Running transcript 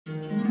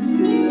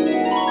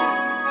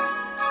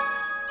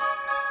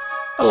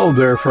Hello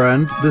there,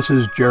 friend. This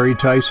is Jerry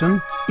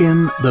Tyson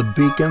in The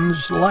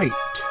Beacon's Light.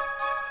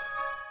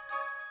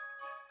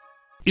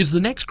 Is the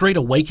next great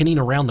awakening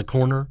around the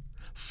corner?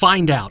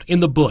 Find out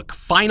in the book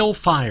Final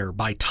Fire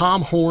by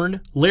Tom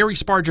Horn, Larry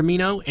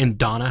Spargimino, and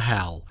Donna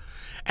Howell.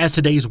 As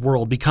today's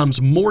world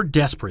becomes more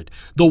desperate,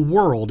 the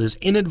world is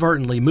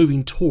inadvertently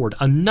moving toward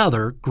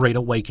another great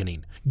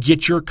awakening.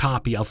 Get your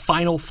copy of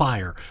Final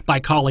Fire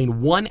by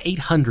calling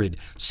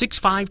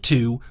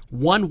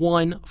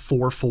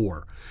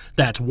 1-800-652-1144.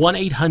 That's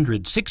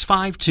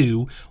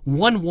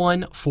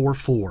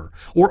 1-800-652-1144.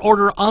 Or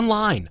order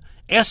online,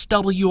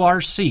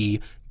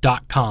 swrc.com.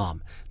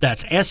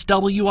 That's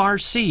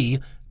swrc.com.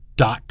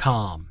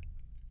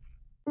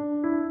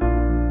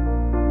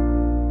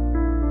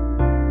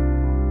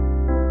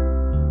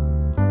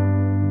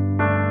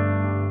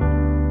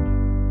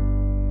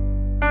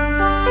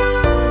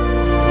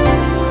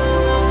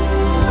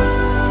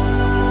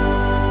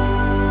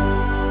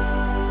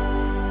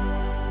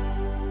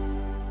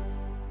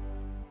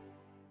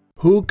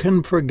 Who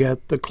can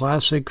forget the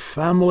classic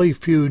Family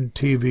Feud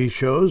TV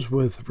shows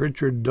with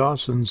Richard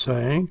Dawson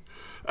saying,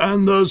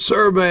 "And the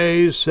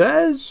survey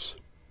says"?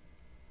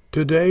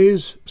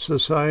 Today's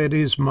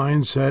society's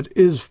mindset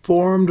is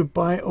formed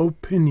by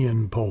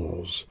opinion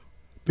polls.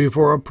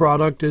 Before a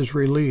product is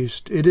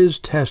released, it is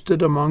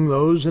tested among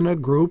those in a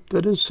group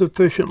that is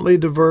sufficiently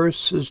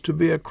diverse as to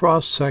be a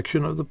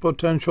cross-section of the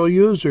potential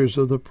users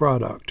of the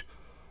product.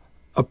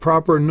 A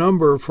proper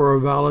number for a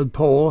valid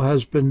poll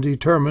has been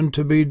determined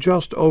to be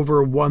just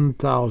over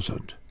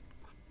 1,000.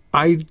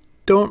 I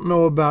don't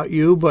know about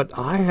you, but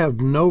I have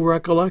no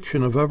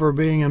recollection of ever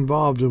being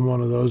involved in one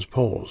of those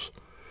polls.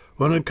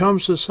 When it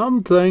comes to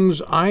some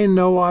things, I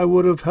know I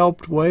would have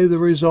helped weigh the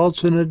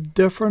results in a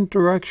different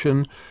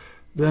direction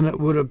than it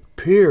would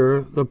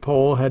appear the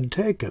poll had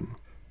taken.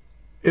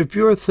 If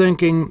you're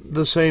thinking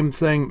the same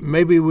thing,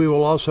 maybe we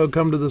will also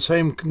come to the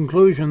same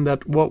conclusion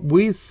that what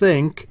we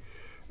think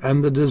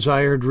and the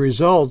desired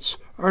results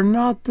are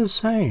not the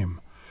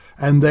same,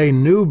 and they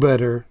knew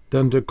better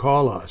than to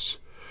call us.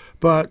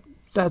 But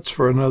that's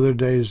for another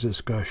day's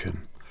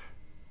discussion.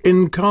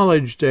 In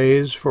college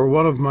days, for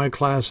one of my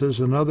classes,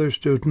 another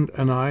student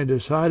and I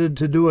decided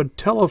to do a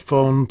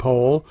telephone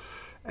poll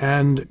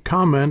and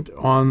comment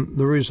on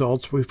the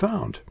results we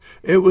found.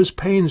 It was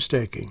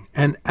painstaking,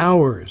 and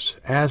hours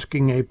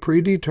asking a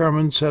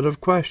predetermined set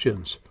of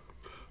questions.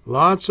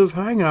 Lots of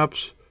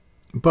hang-ups,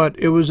 but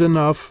it was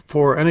enough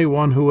for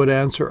anyone who would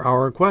answer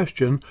our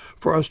question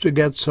for us to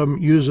get some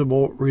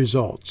usable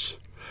results.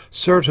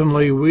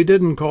 Certainly, we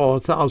didn't call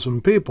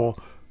 1,000 people,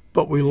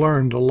 but we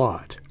learned a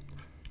lot.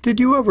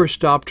 Did you ever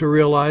stop to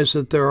realize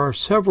that there are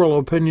several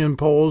opinion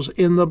polls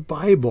in the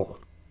Bible?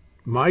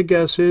 My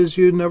guess is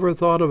you never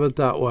thought of it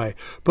that way,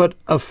 but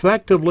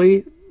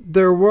effectively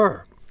there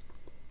were.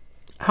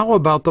 How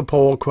about the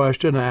poll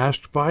question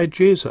asked by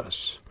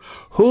Jesus?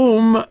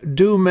 "Whom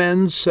do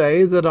men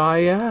say that I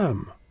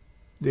am?"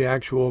 The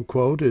actual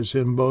quote is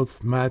in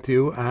both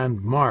Matthew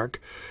and Mark.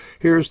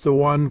 Here's the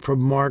one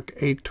from Mark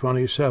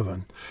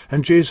 8:27.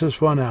 "And Jesus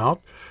went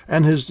out,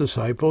 and his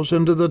disciples,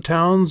 into the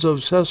towns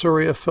of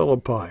Caesarea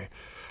Philippi.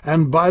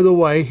 And by the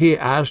way, he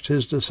asked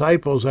his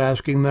disciples,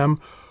 asking them,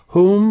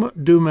 'Whom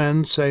do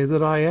men say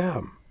that I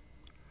am?'"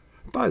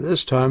 By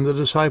this time, the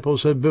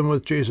disciples had been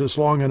with Jesus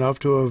long enough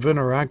to have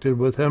interacted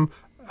with him,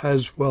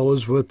 as well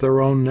as with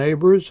their own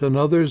neighbors and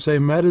others they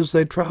met as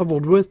they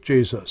traveled with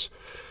Jesus.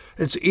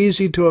 It's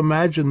easy to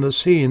imagine the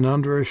scene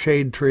under a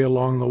shade tree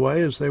along the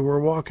way as they were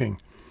walking.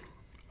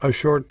 A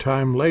short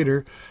time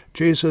later,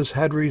 Jesus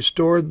had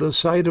restored the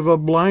sight of a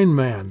blind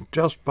man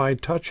just by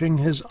touching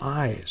his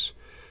eyes.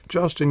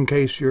 Just in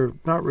case you're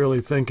not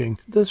really thinking,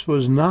 this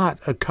was not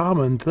a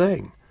common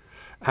thing.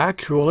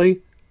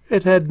 Actually,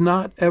 it had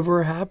not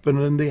ever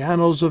happened in the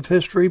annals of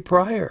history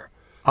prior.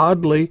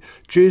 Oddly,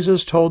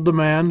 Jesus told the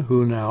man,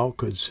 who now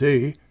could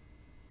see,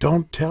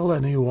 "Don't tell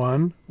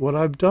anyone what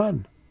I've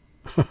done."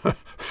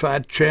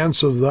 Fat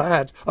chance of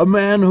that. A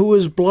man who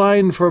was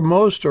blind for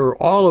most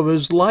or all of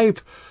his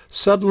life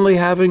suddenly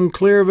having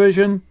clear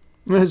vision?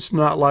 It's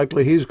not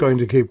likely he's going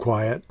to keep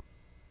quiet.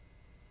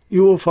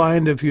 You will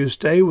find if you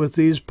stay with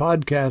these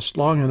podcasts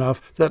long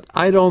enough that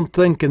I don't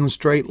think in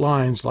straight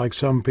lines like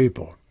some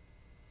people.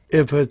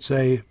 If it's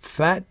a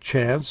fat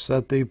chance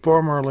that the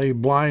formerly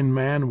blind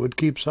man would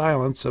keep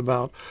silence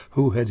about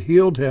who had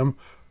healed him,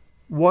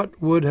 what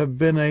would have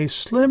been a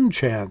slim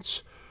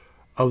chance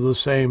of the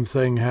same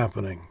thing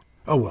happening?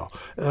 Oh well,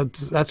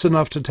 that's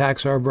enough to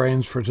tax our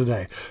brains for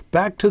today.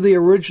 Back to the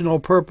original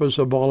purpose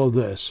of all of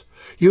this.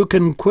 You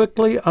can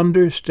quickly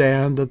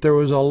understand that there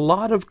was a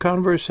lot of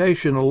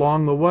conversation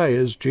along the way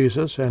as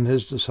Jesus and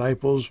his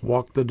disciples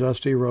walked the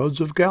dusty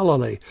roads of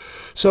Galilee.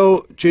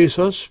 So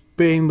Jesus,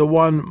 being the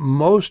one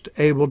most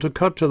able to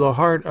cut to the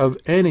heart of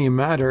any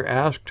matter,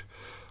 asked,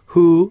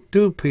 "Who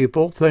do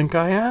people think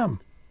I am?"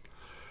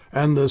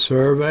 And the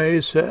survey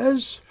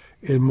says,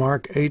 in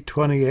Mark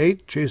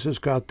 8:28, Jesus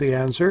got the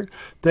answer.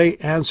 They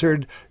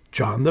answered,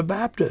 "John the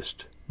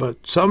Baptist," but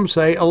some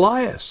say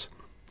Elias.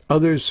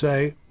 Others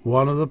say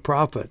one of the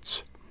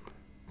prophets.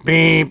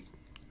 Beep.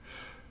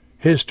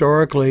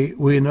 Historically,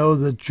 we know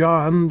that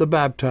John the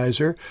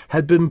Baptizer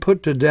had been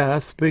put to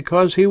death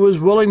because he was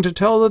willing to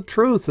tell the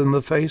truth in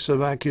the face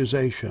of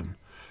accusation.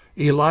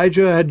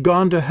 Elijah had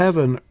gone to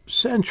heaven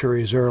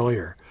centuries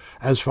earlier.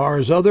 As far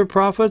as other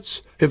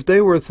prophets, if they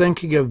were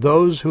thinking of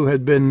those who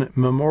had been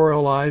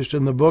memorialized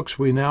in the books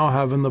we now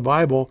have in the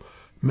Bible,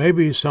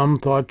 maybe some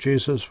thought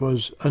Jesus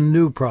was a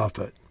new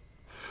prophet.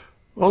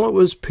 Well, it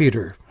was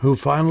Peter who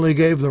finally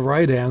gave the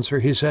right answer.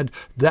 He said,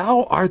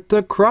 "Thou art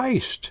the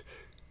Christ.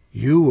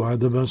 You are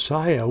the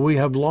Messiah we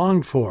have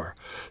longed for."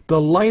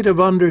 The light of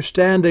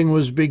understanding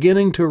was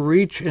beginning to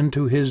reach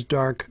into his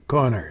dark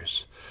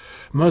corners.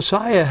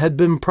 Messiah had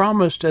been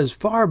promised as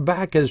far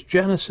back as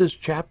Genesis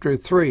chapter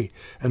 3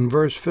 and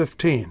verse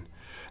 15.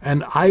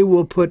 "And I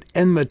will put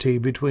enmity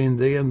between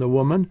thee and the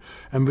woman,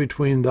 and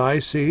between thy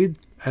seed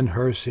and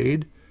her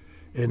seed.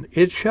 And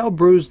it shall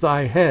bruise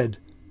thy head,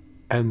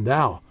 and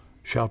thou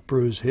shalt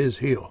bruise his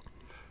heel."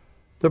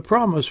 The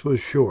promise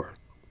was sure.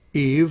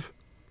 Eve,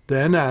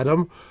 then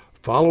Adam,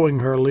 following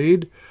her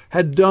lead,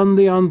 had done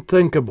the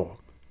unthinkable.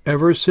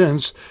 Ever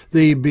since,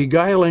 the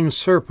beguiling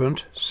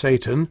serpent,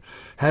 Satan,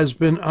 has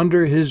been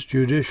under his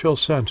judicial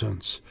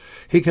sentence.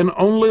 He can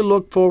only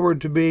look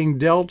forward to being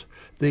dealt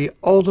the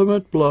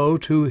ultimate blow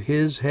to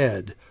his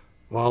head,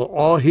 while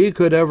all he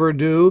could ever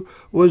do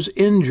was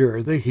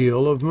injure the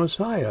heel of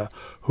Messiah,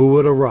 who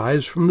would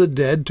arise from the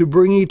dead to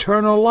bring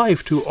eternal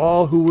life to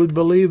all who would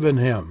believe in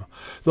him.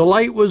 The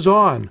light was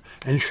on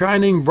and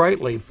shining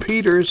brightly.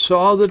 Peter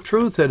saw the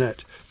truth in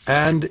it,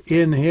 and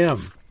in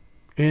him,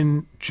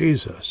 in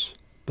Jesus,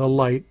 the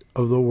light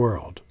of the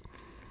world.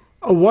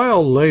 A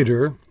while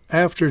later,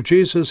 after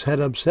Jesus had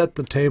upset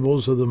the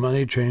tables of the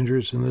money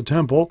changers in the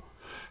temple,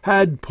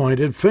 had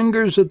pointed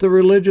fingers at the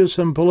religious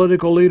and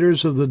political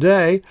leaders of the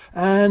day,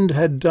 and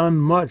had done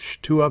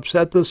much to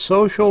upset the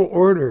social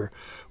order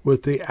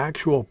with the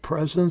actual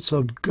presence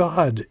of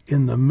God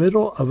in the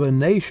middle of a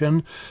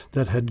nation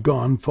that had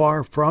gone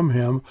far from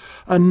him,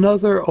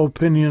 another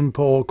opinion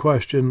poll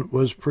question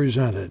was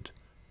presented.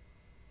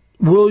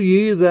 "Will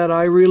ye that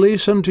I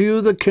release unto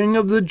you the King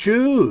of the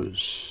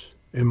Jews?"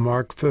 In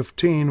Mark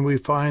 15 we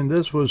find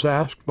this was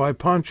asked by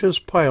Pontius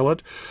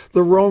Pilate,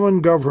 the Roman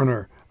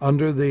governor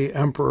under the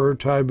Emperor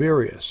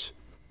Tiberius.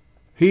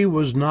 He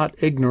was not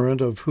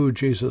ignorant of who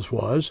Jesus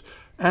was,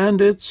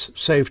 and it's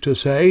safe to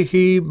say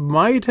he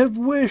might have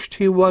wished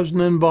he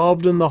wasn't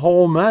involved in the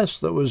whole mess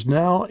that was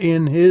now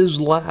in his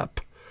lap.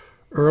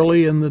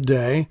 Early in the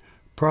day,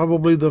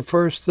 probably the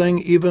first thing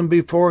even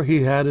before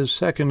he had his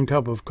second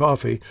cup of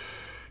coffee,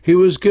 he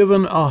was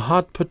given a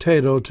hot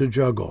potato to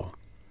juggle.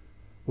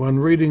 When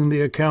reading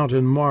the account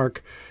in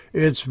Mark,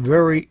 it's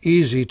very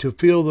easy to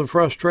feel the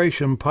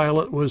frustration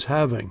Pilate was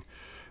having.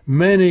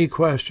 Many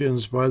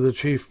questions by the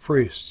chief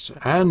priests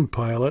and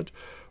Pilate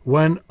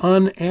went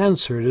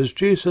unanswered as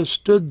Jesus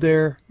stood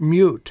there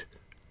mute.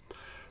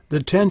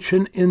 The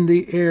tension in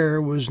the air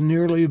was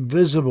nearly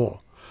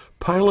visible.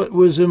 Pilate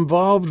was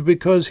involved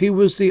because he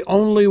was the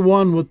only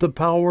one with the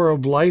power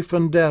of life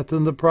and death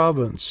in the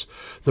province.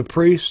 The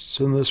priests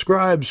and the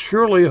scribes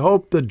surely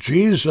hoped the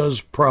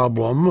Jesus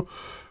problem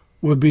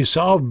would be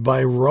solved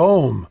by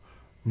Rome,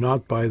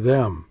 not by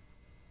them.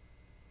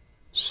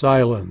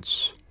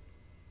 Silence.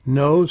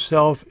 No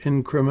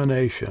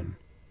self-incrimination.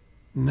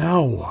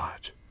 Now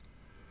what?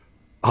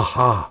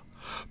 Aha!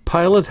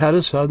 Pilate had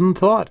a sudden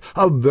thought,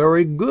 a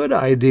very good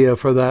idea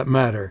for that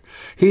matter.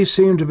 He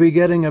seemed to be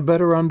getting a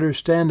better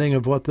understanding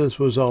of what this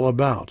was all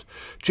about.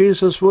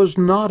 Jesus was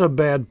not a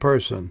bad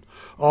person.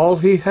 All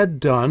he had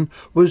done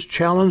was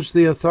challenge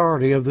the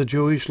authority of the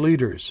Jewish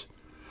leaders.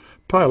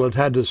 Pilate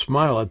had to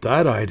smile at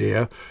that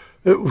idea.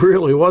 It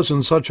really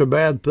wasn't such a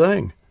bad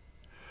thing.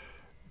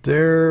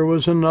 There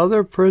was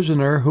another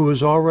prisoner who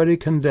was already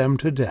condemned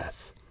to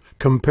death.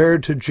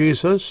 Compared to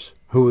Jesus,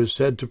 who was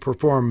said to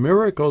perform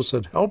miracles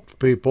that helped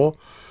people,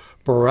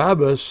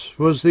 Barabbas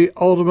was the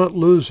ultimate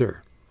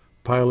loser.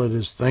 Pilate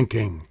is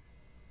thinking,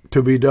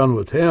 to be done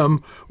with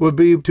him would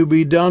be to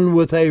be done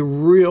with a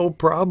real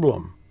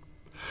problem.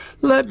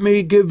 "Let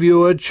me give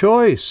you a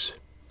choice,"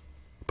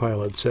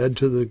 Pilate said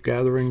to the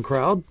gathering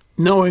crowd,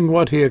 knowing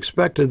what he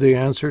expected the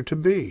answer to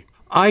be.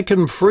 "I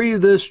can free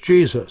this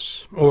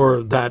Jesus,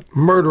 or that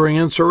murdering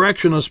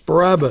insurrectionist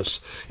Barabbas.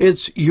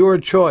 It's your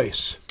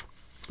choice."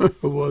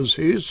 Was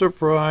he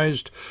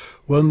surprised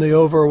when the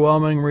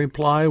overwhelming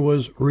reply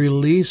was,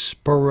 "Release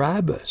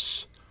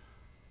Barabbas"?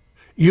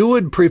 "You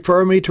would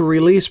prefer me to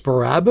release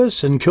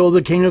Barabbas and kill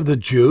the King of the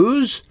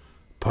Jews?"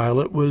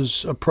 Pilate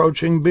was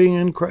approaching being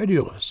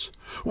incredulous.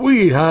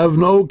 "We have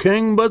no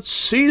king but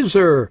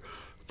Caesar,"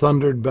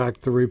 thundered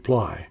back the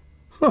reply.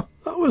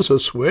 That was a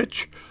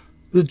switch.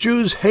 The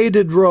Jews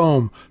hated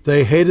Rome.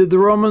 They hated the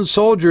Roman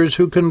soldiers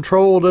who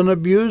controlled and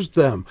abused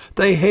them.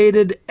 They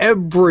hated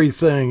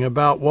everything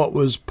about what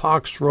was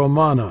Pax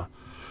Romana,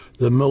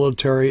 the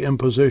military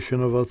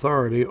imposition of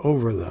authority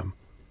over them.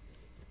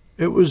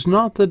 It was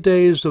not the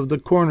days of the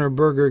corner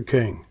Burger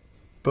King,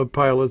 but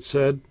Pilate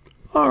said,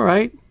 "All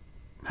right,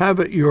 have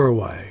it your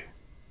way."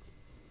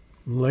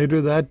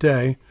 Later that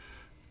day,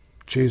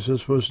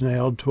 Jesus was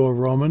nailed to a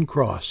Roman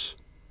cross,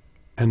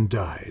 and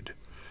died.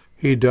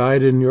 He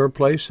died in your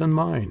place and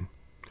mine.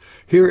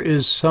 Here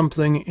is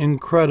something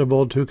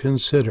incredible to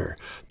consider.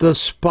 The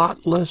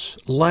spotless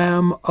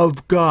Lamb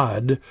of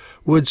God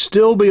would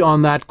still be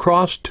on that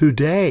cross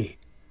today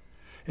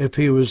if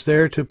he was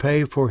there to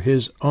pay for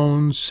his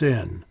own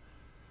sin.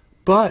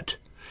 But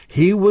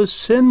he was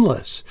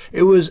sinless.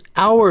 It was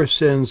our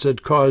sins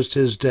that caused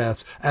his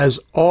death, as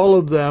all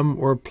of them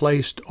were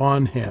placed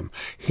on him.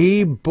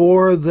 He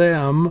bore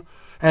them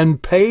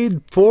and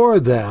paid for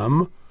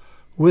them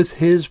with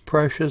his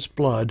precious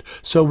blood,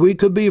 so we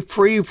could be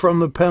free from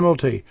the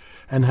penalty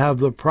and have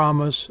the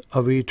promise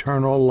of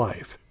eternal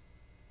life.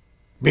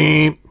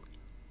 Beep!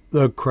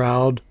 The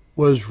crowd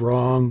was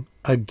wrong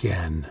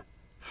again.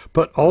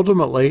 But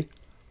ultimately,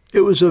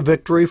 it was a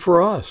victory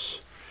for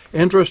us.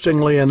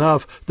 Interestingly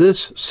enough,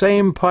 this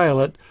same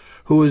Pilate,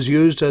 who was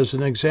used as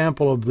an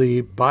example of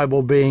the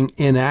Bible being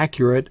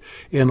inaccurate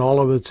in all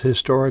of its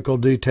historical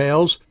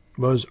details,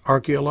 was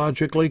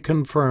archaeologically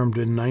confirmed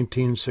in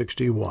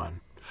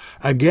 1961.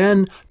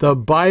 Again, the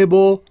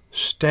Bible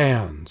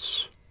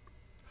stands.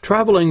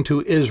 Traveling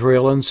to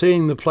Israel and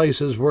seeing the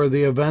places where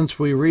the events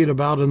we read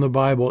about in the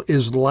Bible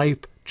is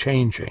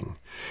life-changing.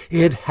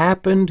 It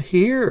happened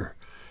here,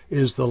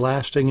 is the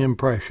lasting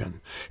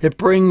impression. It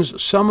brings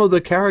some of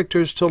the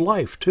characters to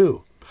life,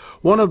 too.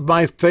 One of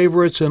my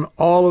favorites in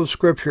all of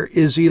Scripture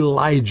is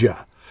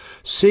Elijah.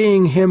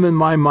 Seeing him in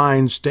my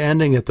mind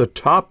standing at the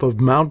top of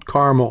Mount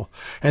Carmel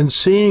and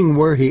seeing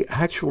where he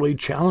actually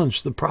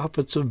challenged the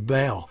prophets of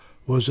Baal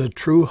was a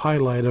true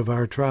highlight of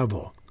our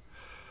travel.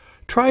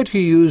 Try to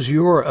use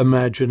your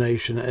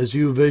imagination as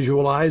you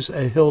visualize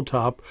a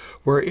hilltop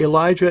where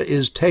Elijah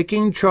is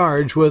taking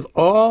charge with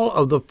all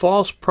of the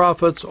false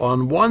prophets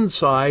on one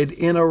side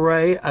in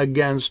array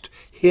against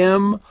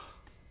him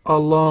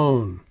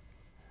alone.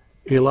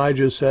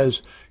 Elijah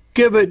says,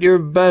 "Give it your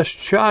best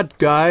shot,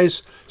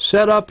 guys.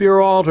 Set up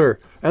your altar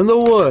and the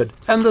wood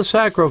and the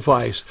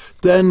sacrifice.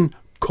 Then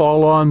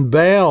call on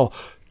Baal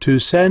to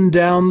send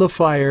down the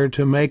fire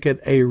to make it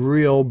a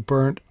real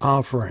burnt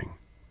offering."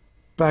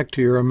 Back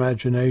to your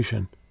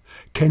imagination.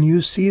 Can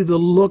you see the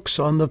looks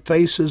on the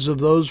faces of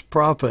those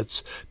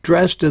prophets,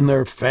 dressed in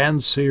their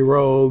fancy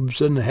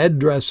robes and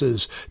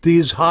headdresses,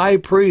 these high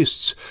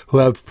priests who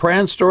have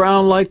pranced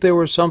around like they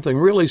were something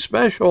really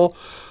special,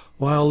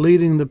 while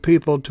leading the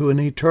people to an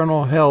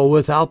eternal hell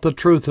without the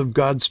truth of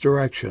God's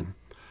direction?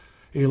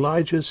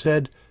 Elijah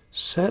said,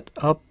 "Set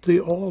up the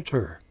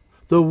altar,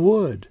 the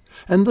wood,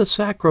 and the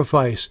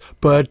sacrifice,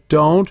 but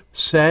don't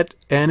set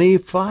any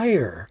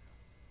fire."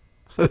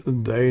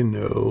 They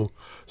knew.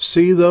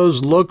 See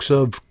those looks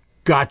of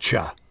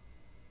gotcha.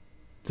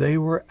 They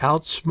were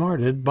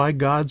outsmarted by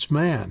God's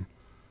man.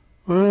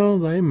 Well,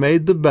 they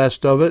made the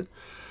best of it.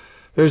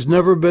 There's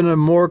never been a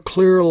more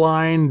clear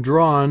line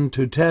drawn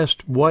to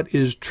test what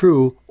is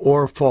true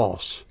or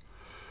false.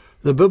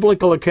 The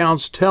biblical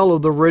accounts tell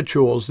of the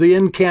rituals, the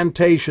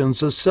incantations,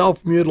 the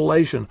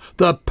self-mutilation,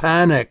 the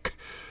panic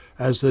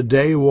as the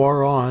day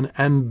wore on,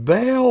 and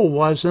Baal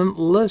wasn't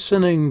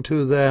listening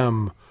to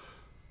them.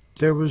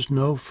 There was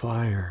no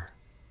fire.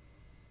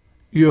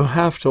 You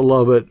have to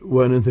love it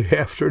when in the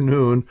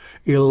afternoon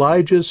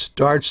Elijah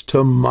starts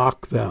to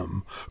mock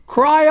them.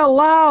 Cry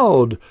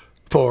aloud,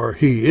 for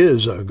he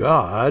is a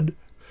god.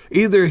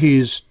 Either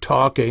he's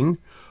talking,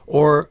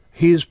 or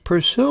he's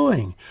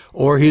pursuing,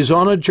 or he's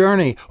on a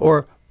journey,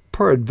 or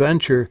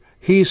peradventure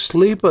he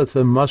sleepeth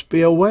and must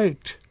be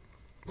awaked.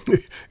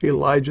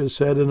 Elijah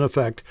said in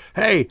effect,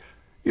 "Hey,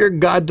 your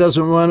God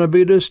doesn't want to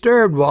be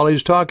disturbed while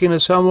he's talking to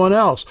someone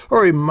else,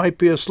 or he might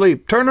be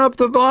asleep. Turn up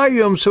the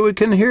volume so he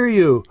can hear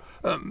you.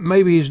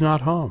 Maybe he's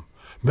not home.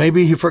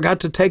 Maybe he forgot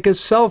to take his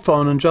cell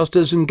phone and just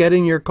isn't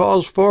getting your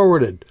calls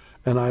forwarded."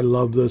 And I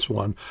love this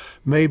one.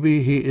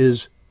 Maybe he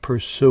is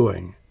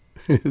pursuing.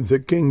 The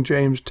King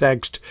James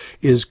text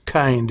is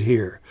kind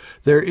here.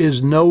 There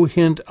is no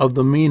hint of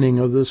the meaning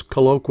of this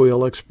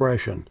colloquial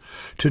expression.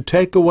 To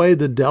take away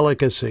the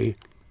delicacy,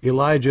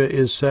 Elijah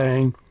is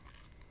saying,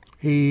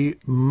 he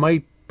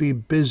might be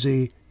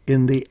busy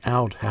in the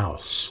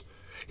outhouse.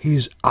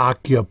 He's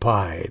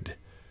occupied.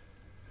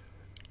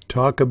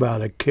 Talk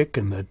about a kick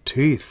in the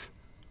teeth.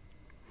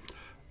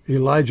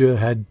 Elijah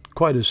had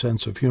quite a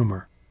sense of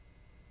humor.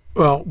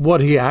 Well, what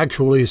he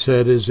actually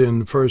said is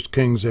in 1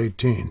 Kings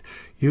 18.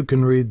 You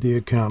can read the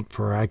account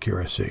for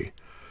accuracy.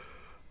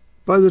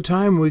 By the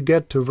time we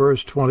get to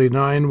verse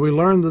 29, we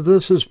learn that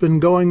this has been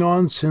going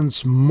on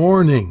since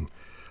morning,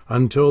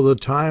 until the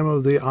time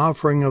of the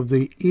offering of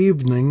the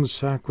evening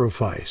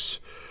sacrifice,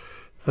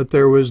 that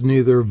there was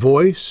neither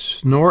voice,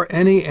 nor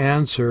any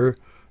answer,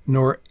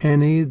 nor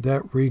any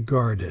that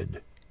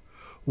regarded.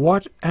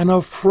 What an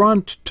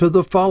affront to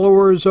the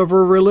followers of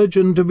a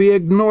religion to be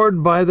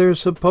ignored by their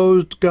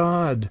supposed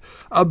God,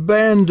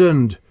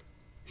 abandoned,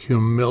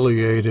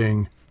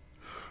 humiliating.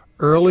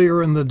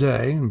 Earlier in the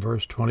day, in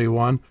verse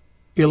 21,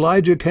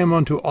 Elijah came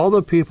unto all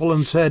the people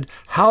and said,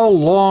 How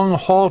long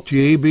halt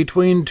ye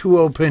between two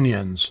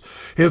opinions?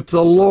 If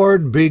the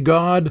Lord be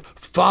God,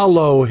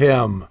 follow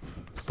him.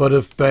 But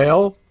if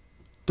Baal,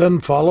 then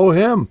follow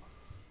him.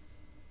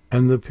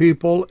 And the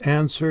people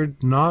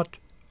answered not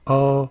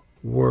a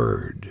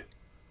word.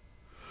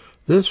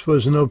 This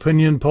was an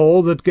opinion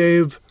poll that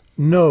gave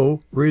no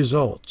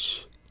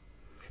results.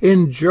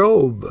 In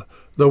Job,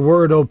 the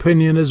word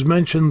opinion is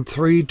mentioned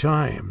 3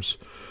 times.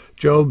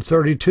 Job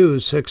 32,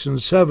 6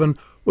 and 7,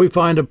 we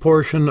find a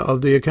portion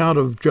of the account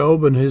of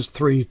Job and his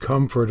 3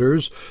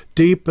 comforters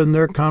deep in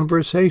their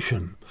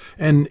conversation.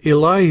 And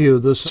Elihu,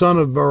 the son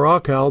of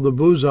Barachel the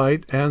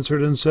Buzite,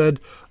 answered and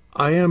said,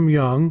 I am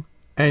young,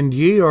 and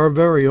ye are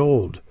very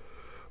old.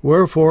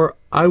 Wherefore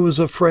I was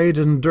afraid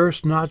and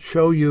durst not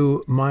show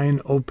you mine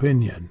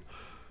opinion.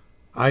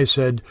 I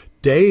said,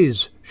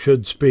 days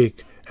should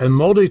speak, and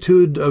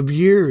multitude of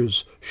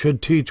years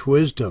should teach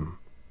wisdom.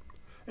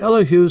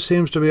 Elihu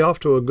seems to be off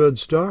to a good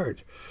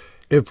start.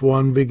 If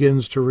one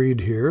begins to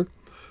read here,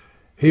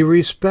 he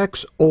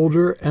respects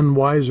older and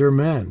wiser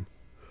men.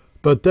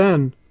 But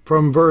then,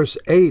 from verse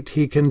 8,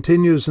 he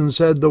continues and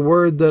said the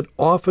word that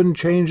often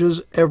changes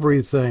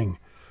everything.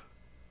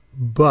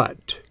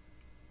 But.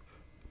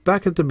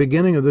 Back at the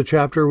beginning of the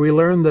chapter, we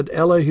learn that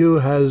Elihu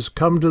has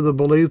come to the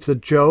belief that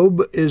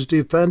Job is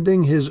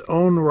defending his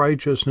own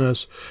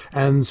righteousness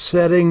and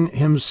setting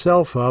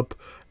himself up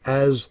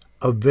as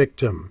a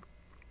victim.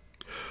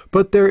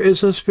 But there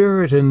is a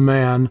spirit in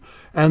man,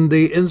 and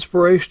the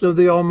inspiration of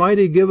the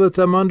Almighty giveth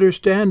them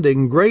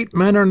understanding. Great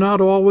men are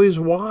not always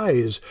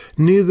wise,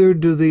 neither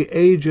do the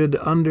aged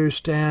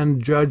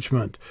understand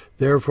judgment.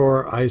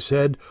 Therefore I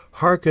said,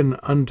 hearken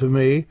unto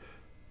me,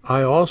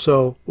 I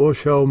also will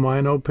show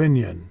mine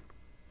opinion.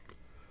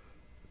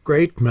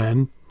 Great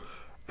men,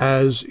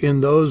 as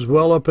in those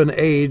well up in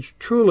age,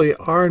 truly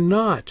are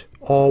not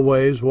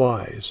always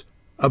wise.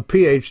 A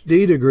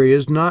Ph.D. degree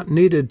is not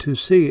needed to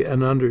see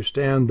and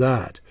understand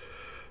that.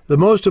 The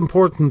most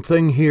important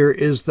thing here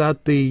is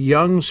that the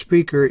young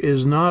speaker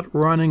is not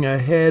running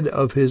ahead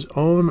of his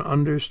own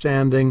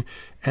understanding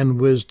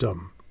and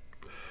wisdom.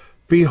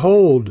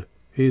 Behold,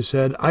 he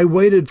said, I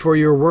waited for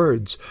your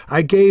words.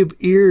 I gave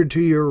ear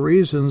to your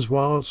reasons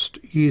whilst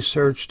ye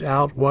searched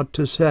out what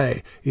to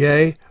say.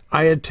 Yea,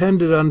 I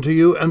attended unto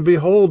you, and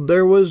behold,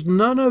 there was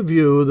none of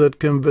you that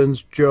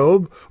convinced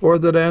Job, or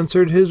that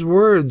answered his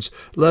words,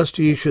 lest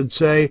ye should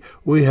say,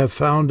 we have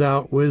found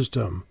out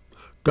wisdom.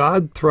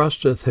 God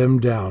thrusteth him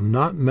down,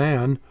 not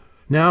man.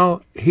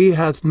 Now he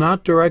hath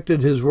not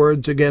directed his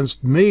words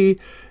against me,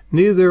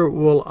 neither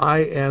will I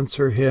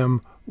answer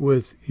him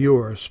with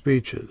your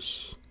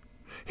speeches.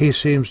 He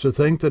seems to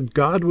think that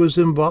God was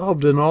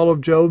involved in all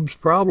of Job's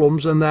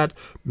problems, and that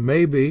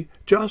maybe,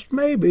 just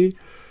maybe,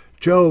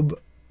 Job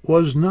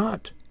was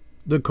not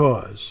the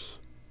cause.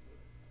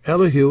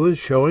 Elihu is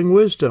showing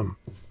wisdom.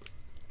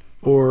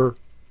 Or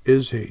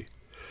is he?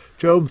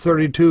 Job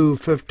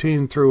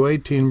 32:15 through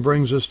 18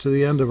 brings us to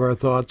the end of our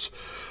thoughts.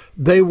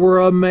 They were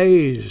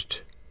amazed.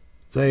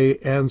 They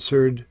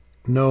answered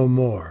no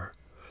more.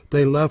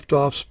 They left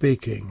off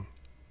speaking.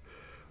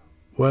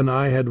 When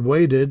I had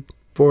waited,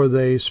 for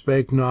they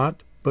spake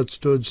not, but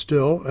stood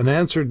still, and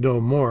answered no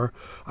more,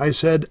 I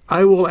said,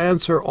 I will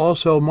answer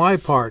also my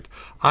part.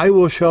 I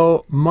will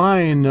show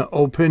mine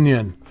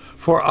opinion.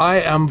 For I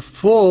am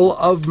full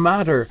of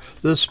matter.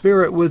 The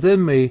spirit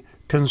within me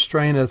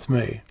constraineth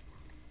me.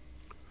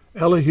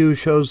 Elihu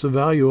shows the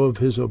value of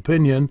his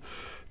opinion,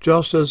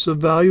 just as the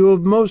value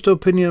of most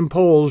opinion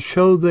polls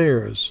show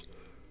theirs.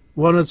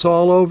 When it's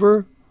all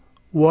over,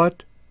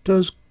 what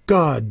does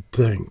God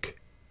think?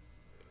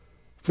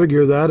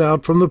 Figure that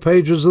out from the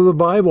pages of the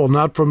Bible,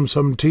 not from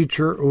some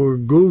teacher or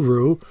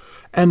guru,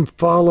 and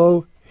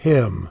follow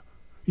him.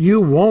 You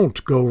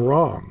won't go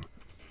wrong.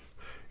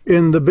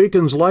 In the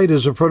Beacon's Light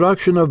is a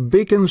production of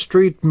Beacon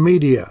Street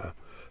Media.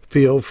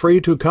 Feel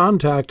free to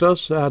contact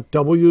us at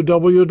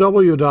www.swrc.com.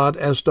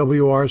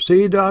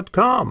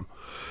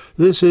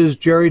 This is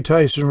Jerry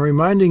Tyson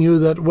reminding you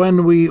that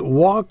when we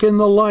walk in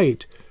the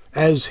light,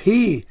 as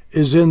he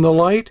is in the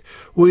light,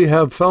 we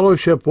have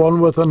fellowship one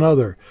with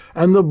another,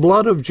 and the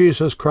blood of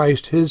Jesus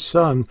Christ, his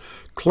Son,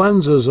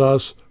 cleanses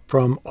us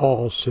from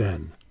all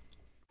sin.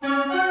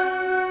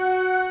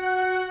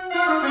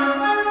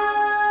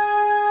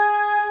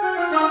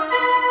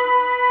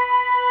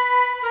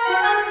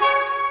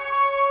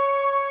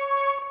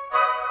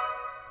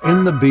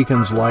 In the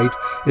Beacon's Light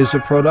is a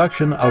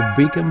production of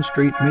Beacon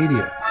Street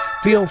Media.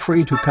 Feel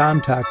free to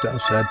contact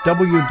us at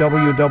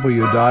www.swrc.com.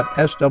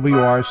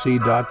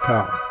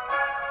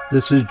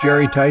 This is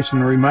Jerry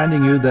Tyson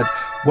reminding you that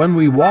when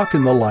we walk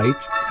in the light,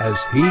 as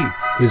he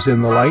is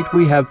in the light,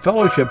 we have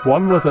fellowship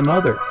one with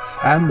another,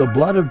 and the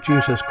blood of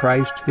Jesus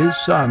Christ, his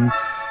Son,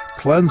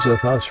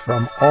 cleanseth us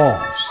from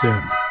all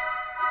sin.